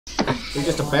You're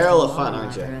just a barrel of fun,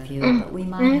 aren't you? But we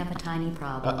might have a tiny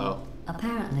problem. Uh-oh.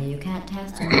 Apparently, you can't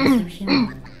test a massive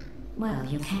human. Well,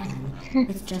 you can.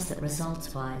 It's just that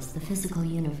results-wise, the physical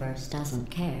universe doesn't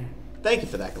care. Thank you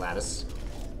for that, Gladys.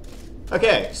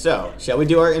 Okay, so, shall we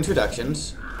do our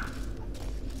introductions?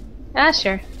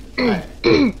 Sure. Alright.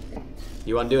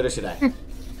 You want to do it or should I?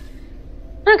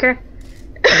 Okay.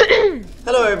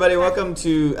 Hello everybody, welcome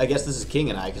to, I guess this is King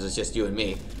and I, because it's just you and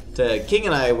me, to King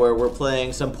and I, where we're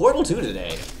playing some Portal 2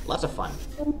 today. Lots of fun.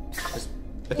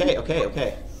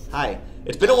 Okay. Hi.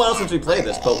 It's been a while since we played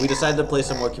this, but we decided to play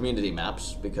some more community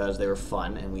maps, because they were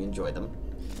fun and we enjoyed them.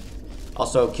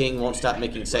 Also, King won't stop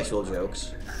making sexual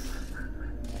jokes.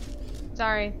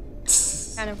 Sorry.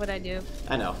 Kind of what I do.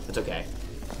 I know, it's okay.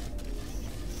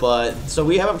 But, so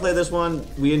we haven't played this one,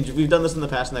 we've done this in the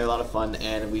past and they're a lot of fun,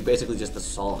 and we basically just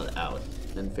solve it out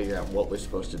and figure out what we're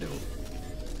supposed to do.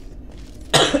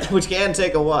 Which can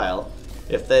take a while.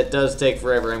 If that does take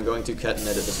forever, I'm going to cut and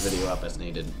edit this video up as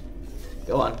needed.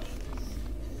 Go on.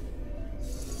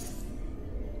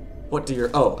 What do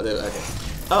your, oh, okay.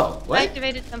 Oh, what? I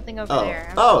activated something over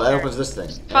there. Oh, that opens this thing.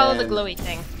 Follow the glowy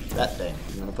thing. That thing.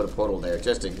 I'm gonna put a portal there,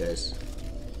 just in case.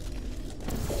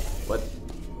 What?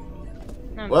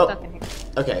 No, I'm Well, stuck in here.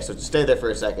 okay, so just stay there for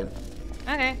a second.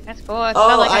 Okay, that's cool. It's Oh,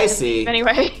 not like I can see. leave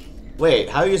anyway. Wait,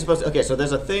 how are you supposed to... Okay, so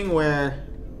there's a thing where...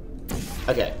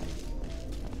 Okay.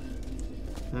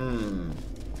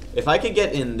 If I could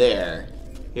get in there...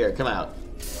 Here, come out.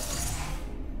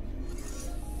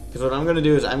 Because what I'm going to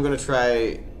do is I'm going to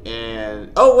try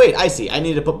and... Oh, wait, I see. I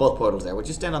need to put both portals there. Would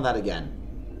you stand on that again?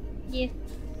 Yeah.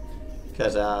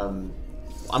 Because, I'm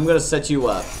going to set you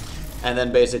up. And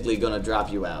then basically going to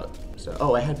drop you out. So,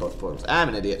 oh, I had both portals. I'm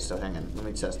an idiot, so hang on. Let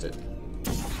me test it.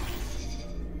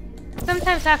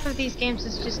 Sometimes half of these games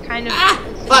is just kind of...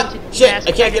 Fuck! Shit!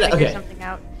 I can't get it. Okay. Something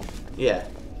out. Yeah.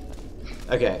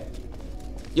 Okay.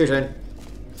 Your turn.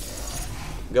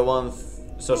 Go on.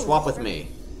 So swap with me.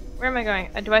 Where am I going?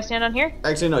 Do I stand on here?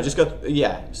 Actually, no. Just go.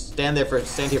 Yeah. Stand here for a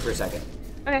second.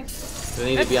 Okay. 'Cause I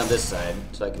need to be on this side,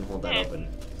 so I can hold that open.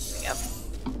 Yep.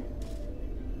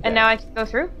 And now I can go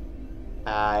through?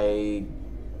 I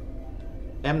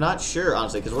am not sure,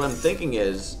 honestly, because what I'm thinking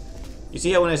is, you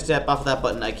see how when I step off of that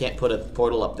button, I can't put a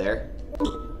portal up there?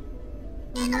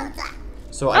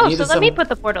 So I need let me put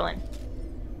the portal in.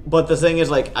 But the thing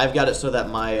is, like, I've got it so that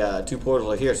my two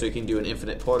portals are here, so you can do an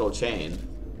infinite portal chain.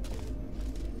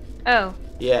 Oh.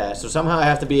 Yeah, so somehow I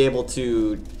have to be able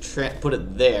to put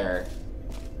it there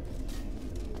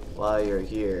while you're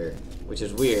here, which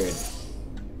is weird.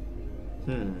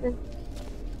 Do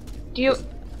you...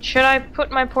 Should I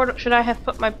put my portal... Should I have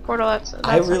put my portal outside?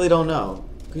 I really don't know.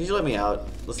 Could you let me out?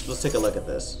 Let's take a look at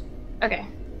this. Okay.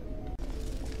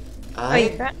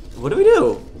 What do we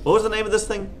do? What was the name of this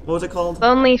thing? What was it called?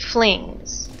 Lonely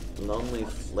Flings. Lonely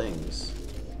Flings.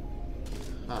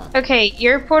 Huh. Okay,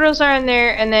 your portals are in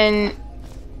there, and then...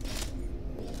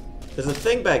 There's a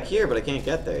thing back here, but I can't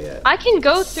get there yet. I can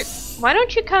go through... Why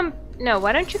don't you come... No,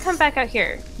 why don't you come back out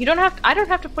here? You don't have... I don't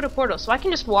have to put a portal, so I can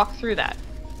just walk through that.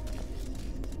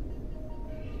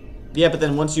 Yeah, but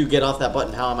then once you get off that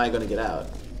button, how am I going to get out?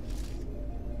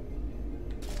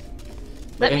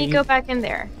 Let me go back in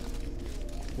there.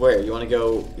 Where? You want to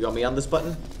go... You want me on this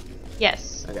button?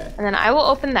 Yes. Okay. And then I will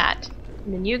open that.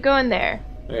 And then you go in there,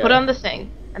 Okay. put on the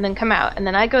thing, and then come out. And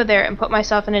then I go there and put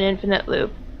myself in an infinite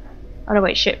loop. Oh no,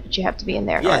 wait, shit, but you have to be in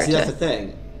there in Yeah, order see, that's to... the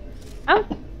thing.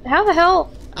 How the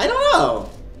hell... I don't know.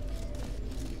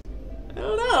 I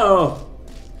don't know.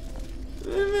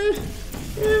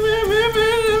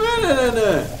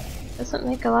 Doesn't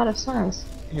make a lot of sense.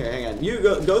 Here, hang on. You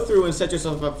go through and set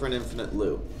yourself up for an infinite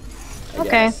loop. I Okay.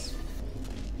 guess.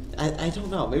 I don't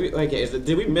know. Maybe. Okay.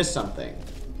 Did we miss something?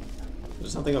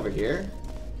 There's something over here.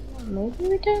 Maybe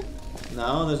we did.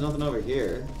 No, there's nothing over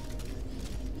here.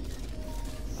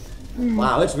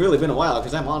 Wow, it's really been a while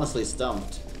because I'm honestly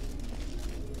stumped.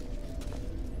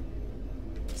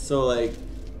 So like,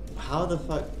 how the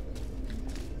fuck?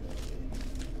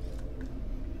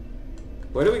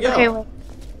 Where do we go? Okay, wait.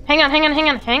 Hang on.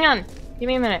 Give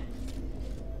me a minute.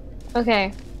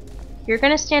 Okay. You're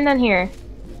gonna stand on here.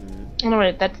 Oh no,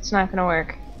 wait, that's not gonna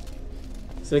work.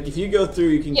 So like, if you go through,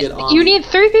 you can get on. You need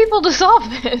 3 people to solve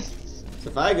this! So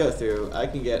if I go through, I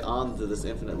can get onto this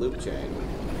infinite loop chain.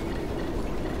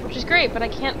 Which is great, but I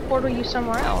can't portal you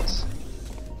somewhere else.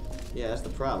 Yeah, that's the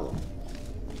problem.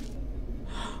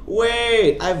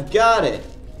 Wait, I've got it!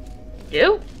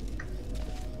 You?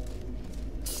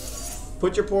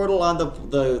 Put your portal on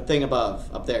the thing above.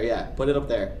 Up there, yeah. Put it up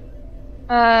there.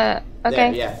 Okay.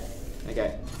 There, yeah.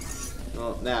 Okay.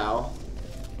 Well, now,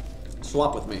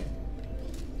 swap with me.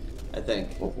 I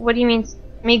think. What do you mean?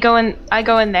 I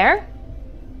go in there?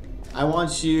 I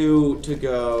want you to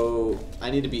go...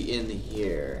 I need to be in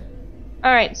here.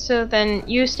 Alright, so then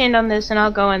you stand on this and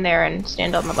I'll go in there and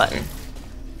stand on the button.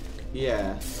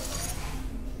 Yeah.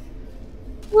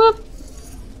 Whoop!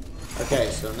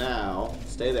 Okay, so now,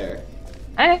 stay there.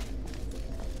 Okay.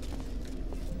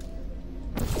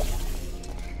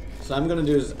 So I'm gonna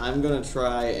do is, I'm gonna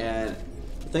try and...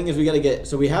 The thing is we gotta get...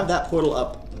 So we have that portal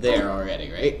up there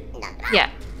already, right? Yeah.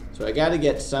 So I gotta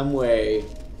get some way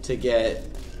to get...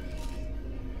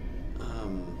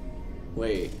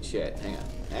 Wait, shit,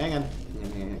 hang on.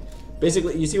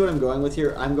 Basically, you see what I'm going with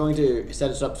here? I'm going to set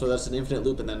this up so that's an infinite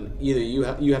loop, and then either you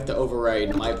have to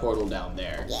override my portal down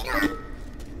there.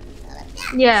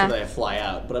 Yeah. So that I fly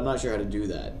out, but I'm not sure how to do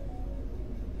that.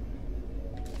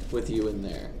 With you in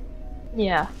there.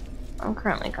 Yeah. I'm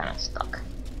currently kind of stuck.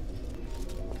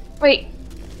 Wait,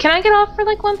 can I get off for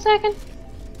like 1 second?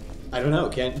 I don't know,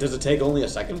 does it take only a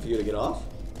second for you to get off?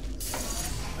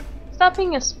 Stop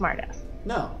being a smartass.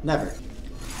 No, never.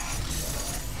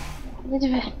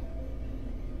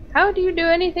 How do you do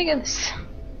anything in this?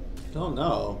 Don't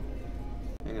know.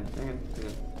 Hang on.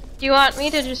 Do you want me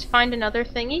to just find another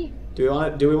thingy? Do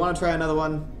we want to try another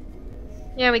one?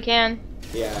 Yeah, we can.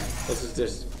 Yeah, this is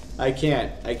just... I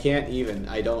can't even.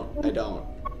 I don't.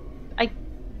 I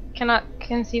cannot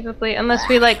conceivably, unless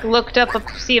we like looked up,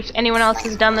 see if anyone else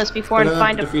has done this before But and then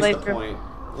find a that defeats the playthrough. point.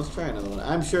 Let's try another one.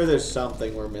 I'm sure there's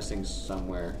something we're missing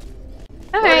somewhere.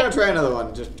 We're Alright. gonna try another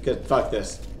one, just because fuck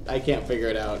this. I can't figure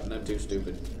it out, and I'm too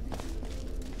stupid.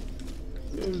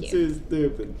 I'm too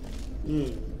stupid.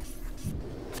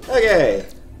 Okay.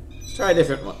 Let's try a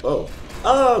different one.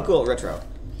 Oh, cool, retro.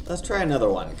 Let's try another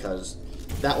one, because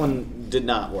that one did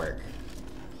not work.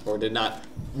 Or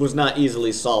was not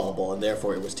easily solvable, and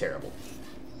therefore it was terrible.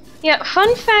 Yeah,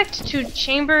 fun fact to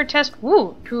chamber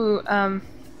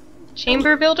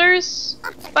chamber builders,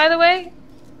 by the way.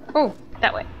 Oh,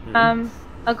 that way.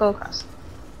 I'll go across.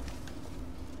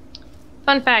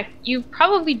 Fun fact, you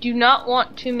probably do not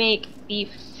want to make the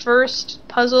first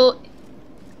puzzle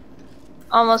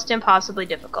almost impossibly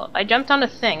difficult. I jumped on a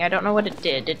thing. I don't know what it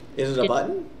did. Is it a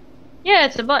button? Yeah,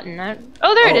 it's a button.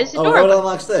 Oh, there it is. The door it opens.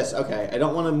 unlocks this. Okay, I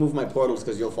don't want to move my portals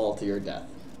because you'll fall to your death.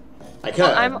 I could.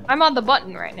 Well, I'm on the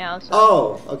button right now. So.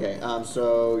 Oh, okay.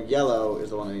 So yellow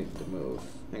is the one I need to move.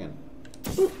 Hang on.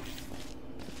 Boop.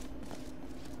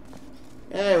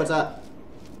 Hey, what's up?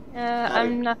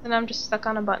 I'm nothing. I'm just stuck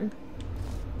on a button.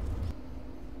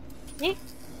 Yeah.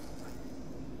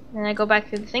 Then I go back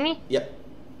through the thingy. Yep.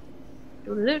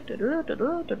 Go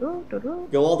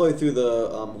Go all the way through the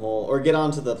hole, or get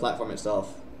onto the platform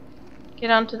itself. Get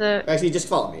onto the. Actually, just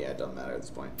follow me. Yeah, it doesn't matter at this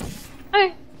point.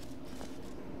 Okay.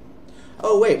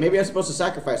 Oh wait, maybe I'm supposed to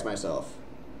sacrifice myself.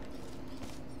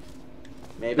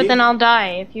 Maybe. But then I'll die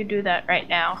if you do that right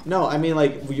now. No, I mean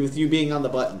like with you being on the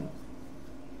button.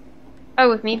 Oh,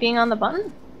 with me being on the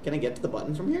button? Can I get to the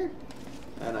button from here?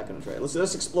 I'm not gonna try.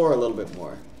 Let's explore a little bit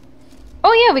more.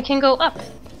 Oh yeah, we can go up.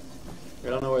 I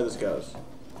don't know where this goes.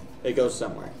 It goes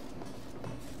somewhere.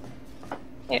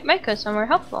 It might go somewhere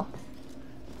helpful.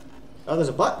 Oh, there's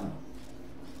a button.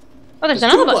 Oh, there's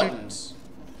There's another two button. buttons.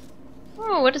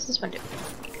 Oh, what does this one do?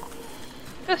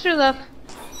 Go through love.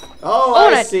 Oh,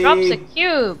 Oh, I and see. it drops a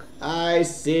cube. I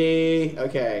see.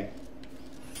 Okay.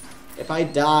 If I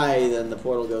die, then the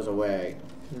portal goes away.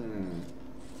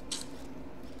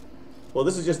 Well,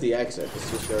 this is just the exit.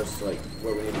 This just goes to, like,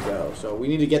 where we need to go. So we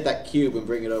need to get that cube and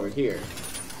bring it over here.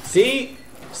 See?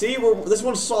 See? This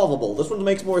one's solvable. This one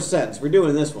makes more sense. We're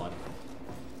doing this one.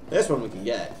 This one we can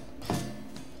get.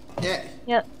 Yeah.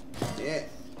 Yep. Yeah.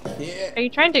 Yeah. Are you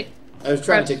trying to... I was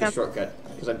trying to take the shortcut,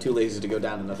 because I'm too lazy to go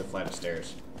down another flight of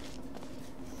stairs.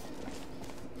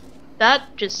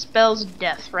 That just spells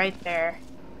death right there.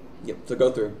 Yep, so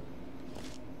go through.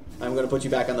 I'm going to put you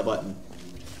back on the button.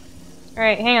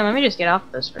 Alright, hang on, let me just get off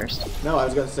this first. No, I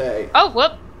was going to say... Oh,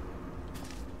 whoop!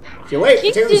 If you wait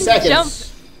King 2 didn't seconds... jump.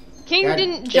 King God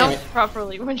didn't damn jump it.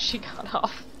 properly when she got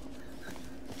off.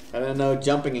 I don't know,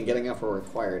 jumping and getting up are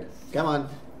required. Come on,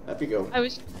 up you go. I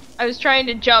was trying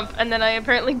to jump, and then I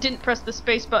apparently didn't press the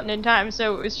space button in time,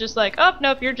 so it was just like, oh,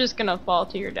 nope, you're just gonna fall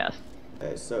to your death.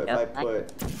 Okay, so if Yep, I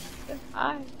put...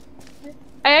 I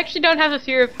actually don't have a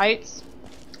fear of heights,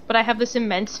 but I have this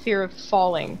immense fear of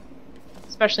falling.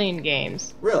 Especially in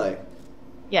games. Really?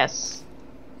 Yes.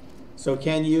 So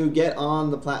can you get on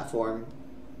the platform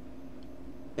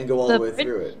and go all the way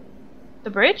through it? The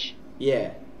bridge?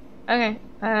 Yeah. Okay.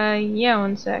 Yeah,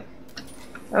 1 sec.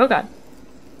 Oh god.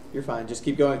 You're fine, just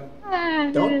keep going.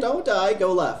 Don't die,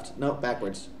 go left. No,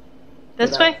 backwards.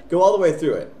 This Go way? Go all the way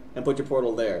through it and put your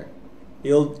portal there.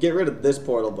 You'll get rid of this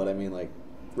portal, but I mean like...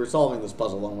 we're solving this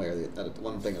puzzle one way or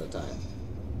one thing at a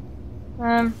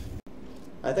time.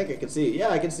 I think I can see. Yeah,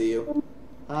 I can see you.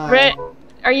 Hi. Red.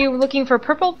 Are you looking for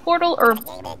purple portal or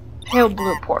pale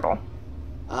blue portal?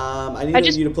 I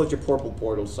need you to put your purple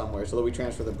portal somewhere so that we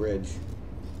transfer the bridge.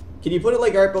 Can you put it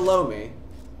like right below me?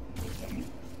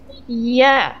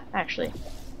 Yeah, actually.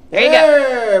 There you go.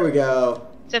 There we go.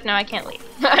 Except now I can't leave.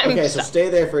 Okay, so stay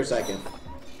there for a second.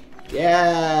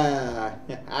 Yeah.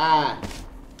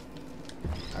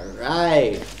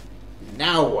 Alright.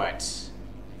 Now what?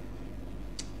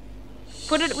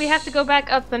 Put it. We have to go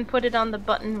back up and put it on the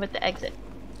button with the exit.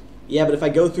 Yeah, but if I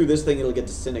go through this thing, it'll get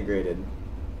disintegrated.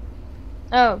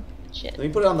 Oh, shit. Let me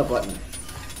put it on the button.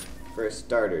 For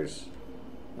starters.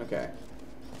 Okay.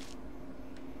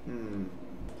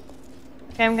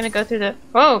 Okay, I'm gonna go through the...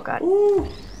 Oh, God. Ooh.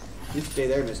 You stay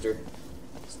there, mister.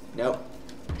 Nope.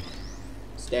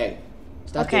 Stay.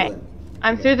 Stop giggling.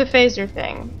 I'm through the phaser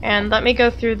thing. And let me go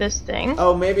through this thing.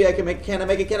 Oh, maybe I can make... Can I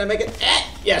make it? Can I make it?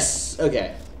 Yes!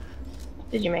 Okay.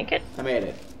 Did you make it? I made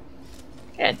it.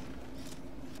 Good.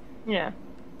 Yeah.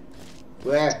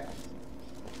 Where?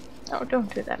 Oh,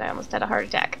 don't do that. I almost had a heart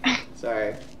attack.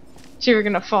 Sorry. You were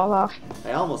gonna fall off.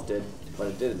 I almost did, but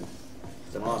it didn't.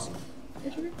 'Cause I'm awesome.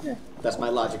 That's my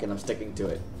logic, and I'm sticking to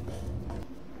it.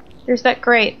 There's that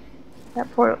grate.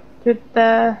 That portal. Through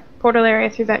the portal area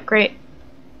through that grate.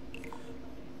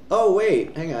 Oh,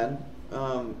 wait. Hang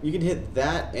on. You can hit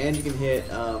that, and you can hit,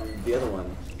 the other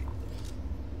one.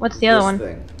 What's the other one?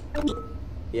 Thing.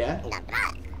 Yeah?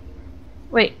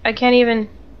 Wait, I can't even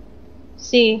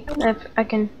see if I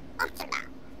can...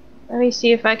 Let me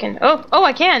see if I can... Oh,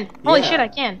 I can! Holy shit, I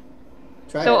can!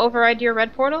 Try so it. override your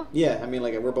red portal? Yeah, I mean,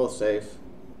 like, we're both safe.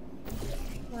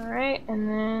 Alright, and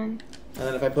then... And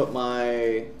then if I put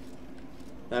my...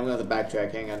 I'm gonna have to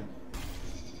backtrack, hang on.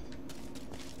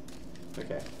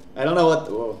 Okay. I don't know what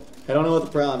the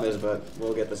problem is, but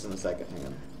we'll get this in a second, hang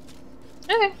on.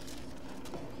 Okay.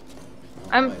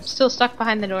 I'm still stuck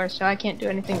behind the door, so I can't do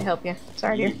anything to help you.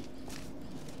 Sorry, dear.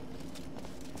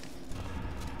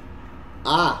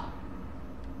 Ah!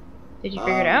 Did you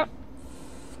figure it out?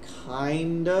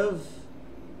 Kind of.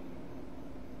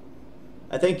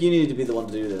 I think you need to be the one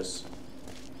to do this.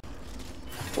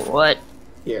 What?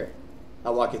 Here.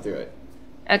 I'll walk you through it.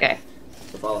 Okay.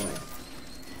 So follow me.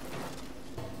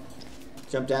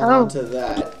 Jump down onto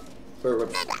that. Or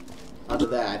onto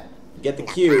that. Get the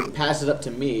cube, pass it up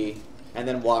to me, and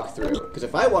then walk through. Because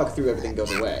if I walk through, everything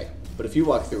goes away. But if you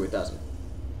walk through, it doesn't.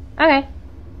 Okay.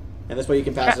 And this way you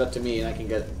can pass it up to me, and I can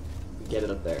get it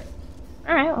up there.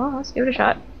 Alright, well, let's give it a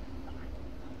shot.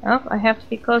 Oh, I have to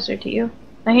be closer to you.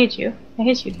 I hate you. I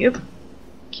hate you,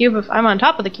 Cube. I'm on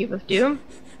top of the Cube of Doom.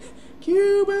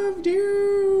 Cube of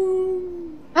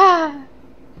Doom! Ah!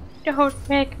 Don't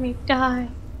make me die.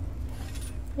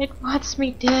 It wants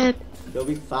me dead. You'll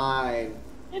be fine.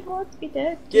 It wants me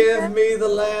dead. Give me the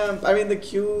lamp. I mean the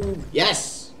cube.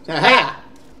 Yes! Haha!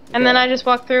 And then I just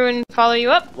walk through and follow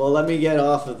you up? Well, let me get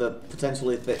off of the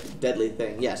potentially deadly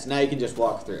thing. Yes, now you can just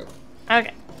walk through.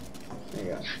 Okay. There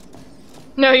you go.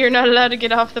 No, you're not allowed to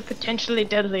get off the potentially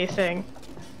deadly thing.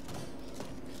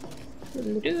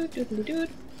 Doodle-doo, doodle-doo.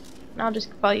 And I'll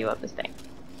just follow you up this thing.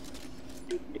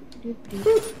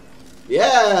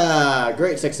 Yeah!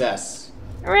 Great success.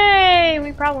 Hooray!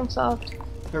 We problem solved.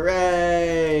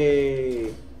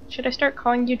 Hooray! Should I start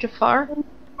calling you Jafar?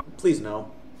 Please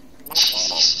no.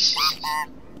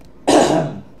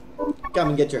 Come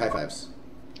and get your high fives.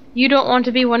 You don't want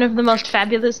to be one of the most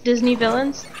fabulous Disney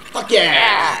villains? Fuck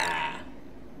yeah!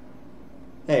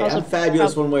 Hey, Also, I'm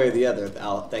fabulous one way or the other,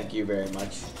 Al. Thank you very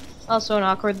much. Also an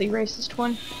awkwardly racist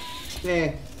one.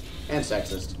 Eh, and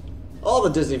sexist. All the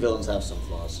Disney villains have some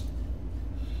flaws.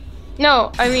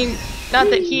 No, I mean, not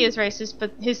that he is racist,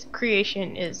 but his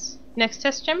creation is Next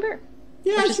Test Chamber?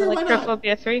 Yeah, Which sure, is why not?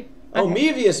 Electrophobia 3. Oh,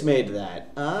 Okay. Mevius made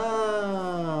that.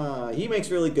 Ah, he makes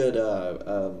really good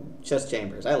chess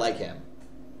chambers. I like him.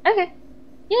 Okay.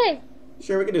 Yay.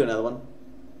 Sure, we can do another one.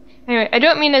 Anyway, I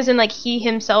don't mean as in like he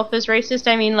himself is racist.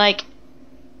 I mean like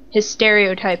his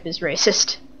stereotype is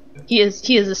racist. He is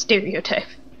a stereotype.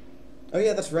 Oh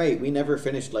yeah, that's right. We never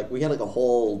finished. Like we had like a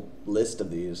whole list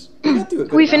of these. We got through a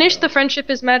good We amount, finished though. the Friendship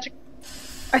is Magic.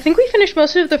 I think we finished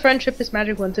most of the Friendship is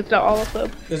Magic ones, if not all of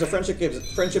them. There's a Friendship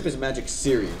is Magic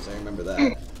series. I remember that.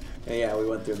 And yeah, we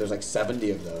went through. There's like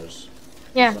 70 of those.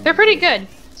 Yeah, they're pretty good.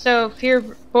 So if you're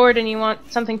bored and you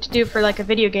want something to do for like a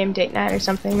video game date night or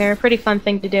something, they're a pretty fun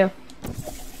thing to do.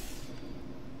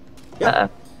 Yep. Uh-oh.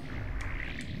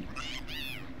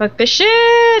 Fuck this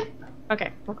shit!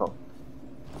 Okay, we're cool.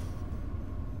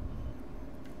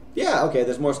 Yeah. Okay.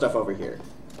 There's more stuff over here.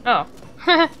 Oh.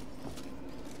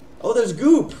 Oh, there's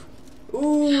goop.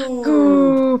 Ooh.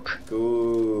 Goop.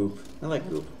 Goop. I like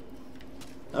goop.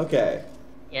 Okay.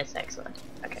 Yes, excellent.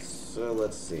 Okay. So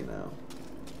let's see now.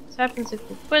 What happens if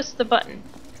we twist the button?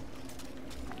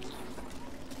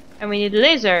 And we need a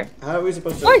laser. How are we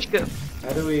supposed to... Orange goop.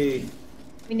 How do we...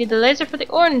 We need the laser for the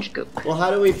orange goop. Well,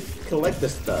 how do we collect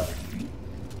this stuff?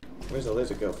 Where's the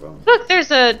laser go from? Look,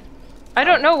 there's a... I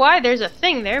don't know why there's a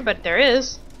thing there, but there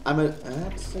is.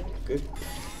 That's a good...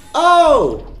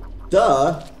 Oh!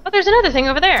 Duh. Oh, there's another thing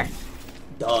over there.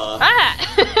 Duh.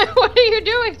 Ah! What are you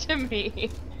doing to me?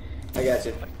 I got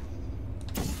you.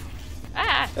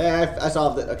 Ah! Hey, I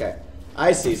solved it. Okay.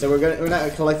 I see. So we're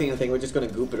not collecting anything. We're just gonna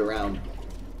goop it around.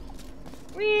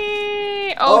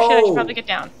 Whee! Oh, shit! I should probably get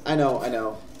down. I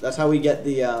know. That's how we get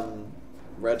the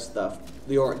red stuff,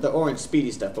 the orange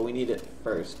speedy stuff. But we need it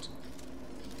first.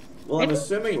 Well, I'm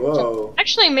assuming. Whoa.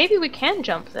 Actually, maybe we can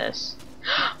jump this.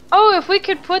 Oh, if we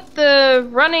could put the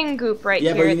running goop right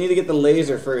here. Yeah, but you need to get the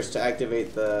laser first to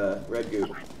activate the red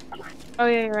goop. Oh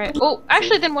yeah, you're right. Oh,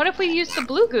 actually, then what if we use the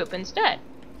blue goop instead?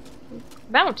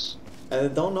 Bounce. I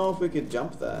don't know if we could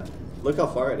jump that. Look how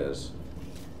far it is.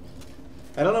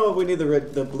 I don't know what we need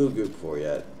the blue goop for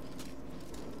yet.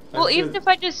 Well, even if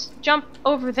I just jump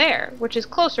over there, which is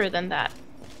closer than that.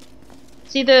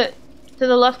 See to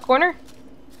the left corner?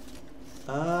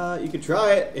 You could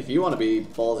try it if you want to be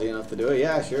ballsy enough to do it.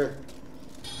 Yeah, sure.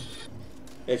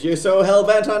 If you're so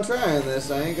hell-bent on trying this,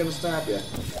 I ain't gonna stop you.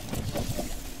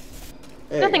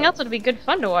 Nothing else would be good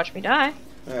fun to watch me die.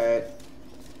 Alright.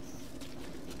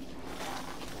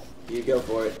 You go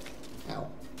for it. Ow.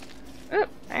 Oh,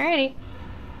 alrighty.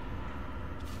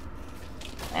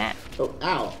 Ah. Oh,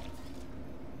 ow.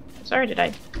 Sorry, did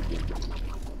I?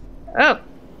 Oh.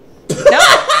 No!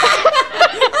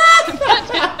 That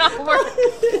did not work.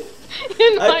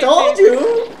 I told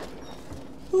you!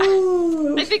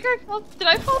 Ooh. I think I fell. Did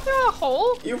I fall through a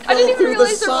hole? You I fell didn't even through the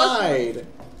realize there was. side!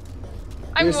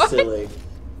 I'm You're what? silly.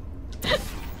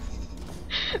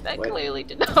 That What? clearly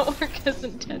did not work as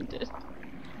intended.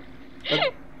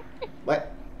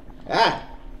 What? Ah!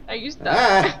 Are you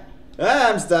stuck?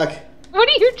 I'm stuck. What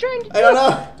are you trying to do? I don't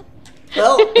know.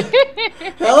 Help!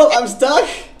 Help! I'm stuck!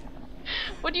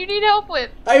 What do you need help with?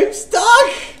 I'm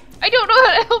stuck! I don't know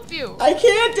how to help you. I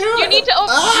can't do it! You need to open.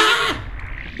 Ah!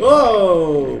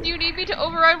 Whoa! Do you need me to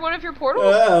override one of your portals?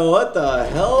 What the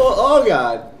hell? Oh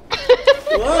god!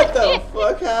 What the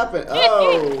fuck happened?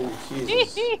 Oh,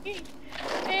 Jesus.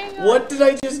 Hang on. What did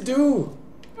I just do?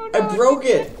 Oh, I no, broke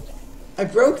it! I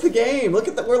broke the game! Look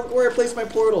at where I placed my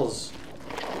portals.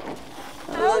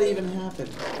 How did that even happen?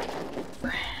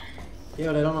 Yeah,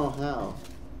 but I don't know how.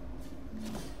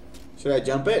 Should I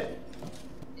jump it?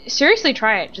 Seriously,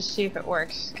 try it. Just see if it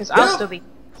works. Because I'll No. still be.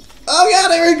 Oh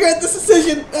god, I regret this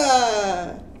decision!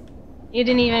 Ah! You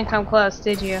didn't even come close,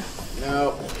 did you?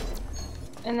 No.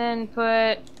 And then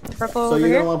put purple So over you're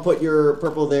here. gonna want to put your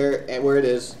purple there and where it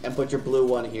is, and put your blue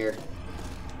one here.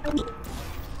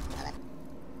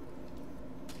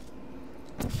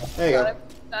 There you go.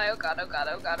 Oh god, oh god,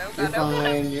 oh god, oh You're god, oh god.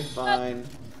 fine, you're fine.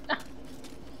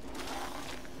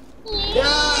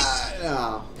 Yeah!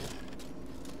 No.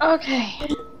 Okay.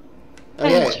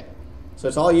 Okay. So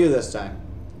it's all you this time.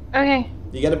 Okay.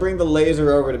 You gotta bring the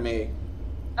laser over to me.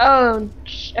 Oh,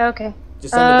 okay.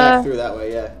 Just send it back through that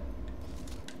way, yeah.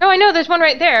 No, I know, there's one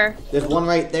right there. There's one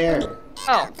right there.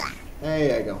 Oh.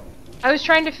 There you go. I was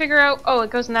trying to figure out. Oh, it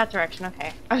goes in that direction.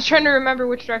 Okay. I was trying to remember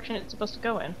which direction it's supposed to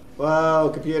go in. Whoa,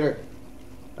 computer.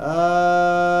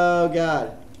 Oh,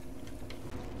 God.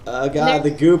 Oh, God,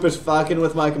 the goop is fucking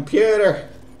with my computer.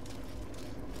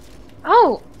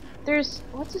 Oh, there's.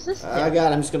 What does this do? Oh,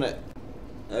 God, I'm just gonna...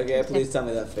 Okay, please tell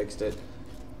me that fixed it.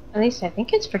 At least I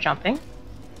think it's for jumping.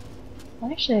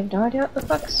 I actually have no idea what the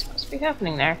fuck's supposed to be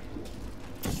happening there.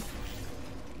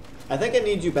 I think I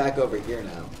need you back over here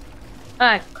now.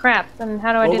 Ah, crap. Then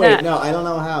how do I do wait, that? no, I don't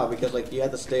know how, because, like, you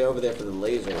have to stay over there for the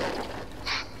laser.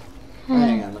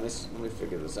 Hang on, let me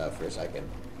figure this out for a second.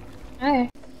 Okay.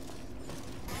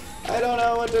 I don't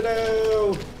know what to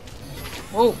do!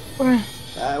 Whoa.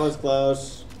 That was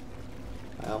close.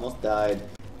 I almost died.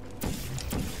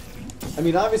 I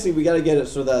mean, obviously we gotta get it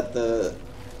so that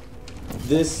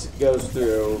this goes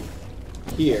through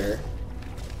here.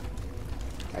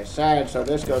 I said, so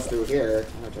this goes through here.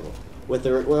 With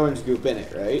the orange goop in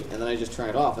it, right? And then I just turn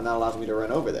it off, and that allows me to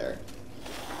run over there.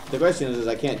 The question is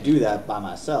I can't do that by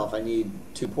myself. I need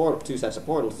two sets of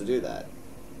portals to do that.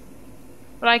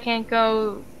 But I can't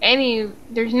go any.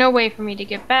 There's no way for me to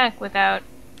get back without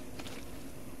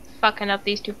fucking up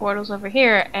these two portals over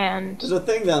here. And There's a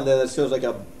thing down there that shows like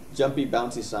a jumpy,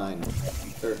 bouncy sign.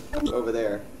 Or over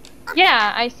there.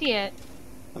 yeah, I see it.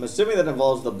 I'm assuming that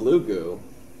involves the blue goo.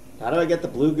 How do I get the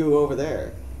blue goo over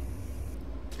there?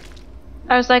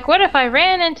 I was like, what if I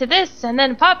ran into this and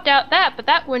then popped out that, but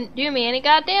that wouldn't do me any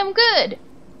goddamn good.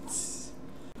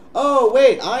 Oh,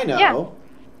 wait, I know. Yeah.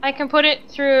 I can put it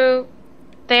through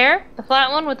there, the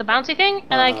flat one with the bouncy thing,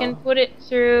 and I can put it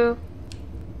through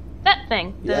that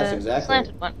thing, the Yes, exactly.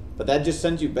 slanted one. But that just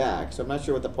sends you back, so I'm not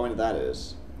sure what the point of that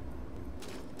is.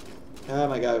 Oh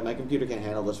my god, my computer can't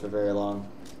handle this for very long.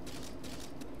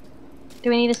 Do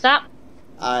we need to stop?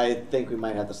 I think we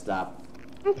might have to stop.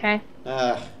 Okay.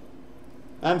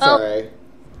 I'm sorry.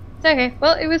 It's okay.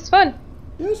 Well, it was fun.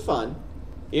 It was fun.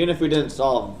 Even if we didn't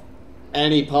solve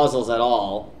any puzzles at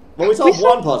all. Well, we solved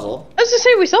one puzzle. I was just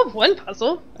saying we solved one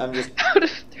puzzle. I'm just... out of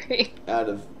 3. Out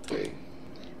of 3.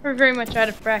 We're very much out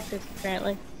of practice,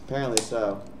 apparently. Apparently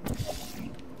so.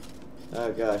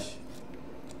 Oh gosh.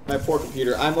 My poor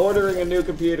computer. I'm ordering a new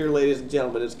computer, ladies and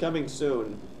gentlemen. It's coming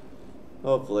soon.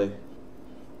 Hopefully.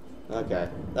 Okay.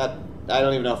 I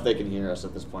don't even know if they can hear us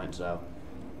at this point, so.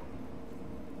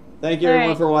 Thank you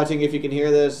everyone for watching. If you can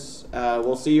hear this,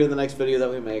 we'll see you in the next video that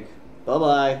we make.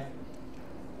 Bye-bye.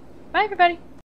 Bye, everybody.